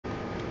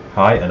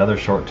Hi, another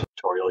short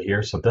tutorial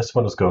here. So this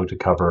one is going to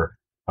cover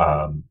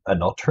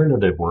an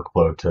alternative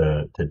workflow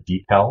to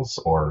decals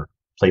or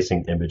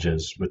placing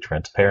images with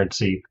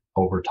transparency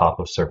over top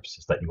of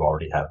surfaces that you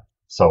already have.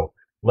 So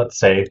let's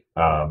say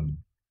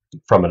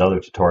from another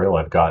tutorial,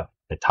 I've got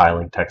a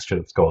tiling texture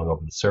that's going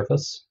over the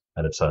surface,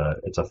 and it's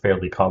a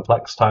fairly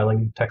complex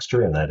tiling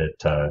texture in that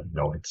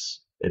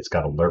it's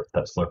got a lerp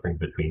that's lerping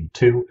between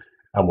two.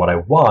 And what I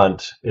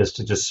want is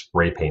to just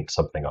spray paint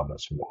something on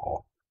this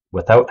wall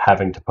without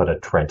having to put a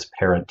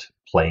transparent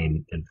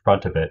plane in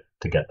front of it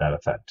to get that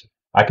effect.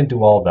 I can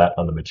do all of that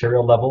on the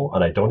material level,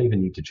 and I don't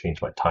even need to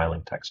change my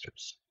tiling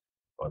textures.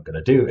 What I'm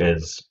going to do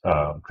is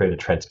create a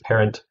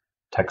transparent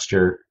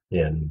texture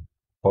in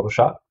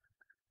Photoshop,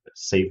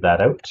 save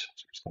that out. So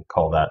I'm just going to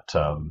call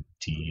that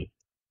T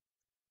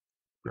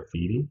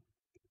graffiti.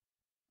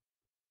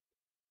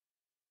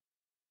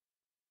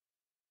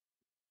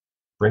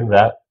 Bring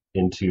that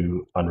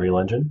into Unreal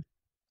Engine.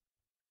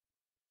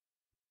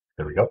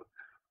 There we go.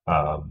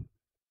 Um,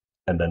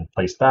 and then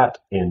place that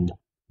in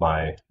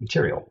my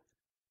material.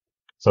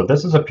 So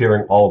this is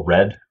appearing all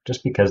red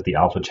just because the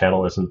alpha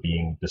channel isn't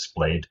being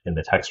displayed in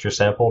the texture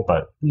sample,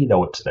 but we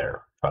know it's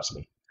there, trust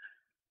me.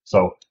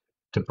 So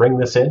to bring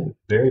this in,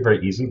 very,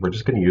 very easy. We're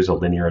just going to use a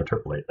linear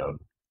interpolate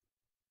node.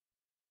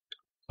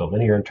 So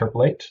linear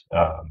interpolate,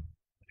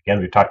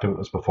 again, we've talked about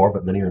this before,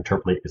 but linear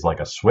interpolate is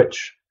like a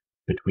switch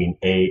between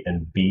A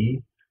and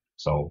B.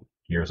 So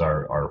here's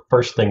our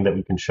first thing that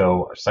we can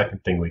show, our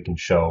second thing we can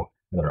show,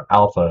 and then our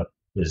alpha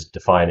is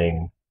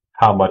defining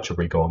how much are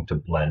we going to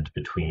blend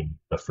between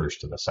the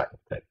first and the second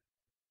thing.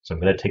 So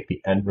I'm going to take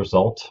the end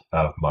result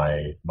of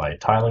my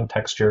tiling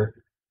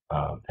texture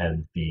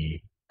and the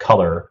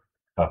color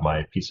of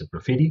my piece of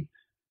graffiti.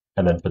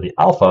 And then for the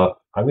alpha,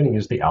 I'm going to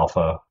use the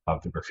alpha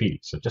of the graffiti.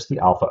 So just the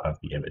alpha of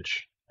the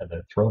image, and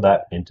then throw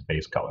that into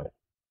base color.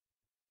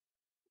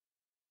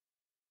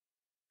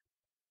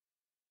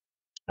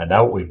 And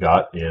now what we've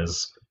got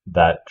is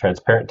that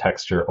transparent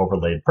texture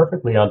overlaid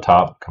perfectly on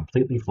top,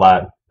 completely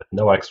flat, with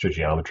no extra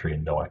geometry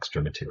and no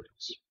extra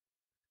materials.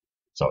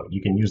 So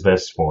you can use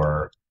this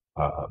for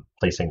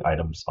placing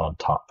items on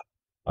top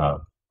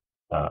of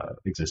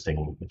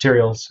existing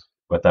materials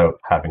without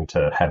having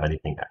to have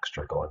anything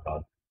extra going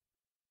on.